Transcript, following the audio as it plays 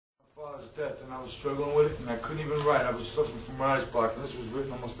father's death, and I was struggling with it, and I couldn't even write. I was suffering from writer's block, and this was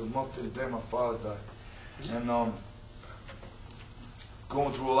written almost a month to the day my father died. And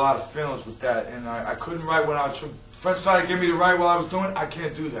going through a lot of feelings with that, and I couldn't write when I was friends tried to get me to write while I was doing it. I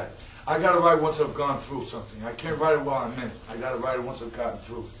can't do that. I got to write once I've gone through something. I can't write it while I'm in it. I got to write it once I've gotten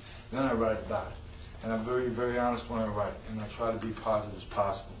through it. Then I write about it. And I'm very, very honest when I write, and I try to be positive as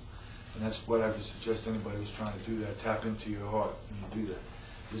possible. And that's what I would suggest anybody who's trying to do that. Tap into your heart when you do that.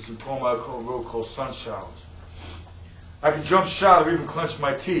 This is a poem I wrote called Sun Showers. I could jump, shout, or even clench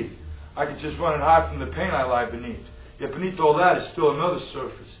my teeth. I could just run and hide from the pain I lie beneath. Yet beneath all that is still another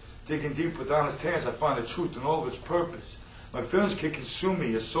surface. Digging deep with honest hands, I find the truth in all of its purpose. My feelings can consume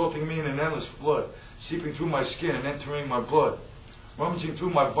me, assaulting me in an endless flood, seeping through my skin and entering my blood. Rummaging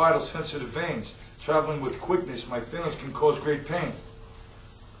through my vital sensitive veins, traveling with quickness, my feelings can cause great pain.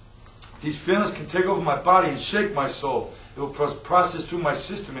 These feelings can take over my body and shake my soul. It will process through my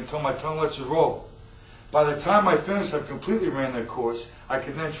system until my tongue lets it roll. By the time my feelings have completely ran their course, I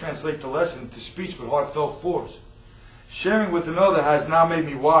can then translate the lesson into speech with heartfelt force. Sharing with another has now made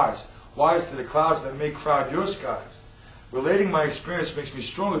me wise, wise to the clouds that may crowd your skies. Relating my experience makes me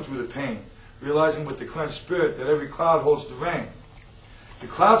stronger through the pain, realizing with the cleansed spirit that every cloud holds the rain. The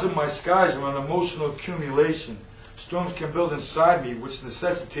clouds of my skies are an emotional accumulation. Storms can build inside me, which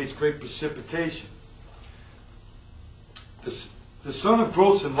necessitates great precipitation. The sun of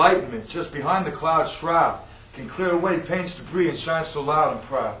growth's enlightenment, just behind the cloud's shroud, can clear away pain's debris and shine so loud and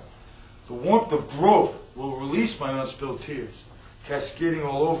proud. The warmth of growth will release my unspilled tears, cascading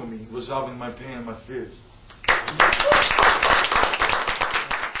all over me, resolving my pain and my fears.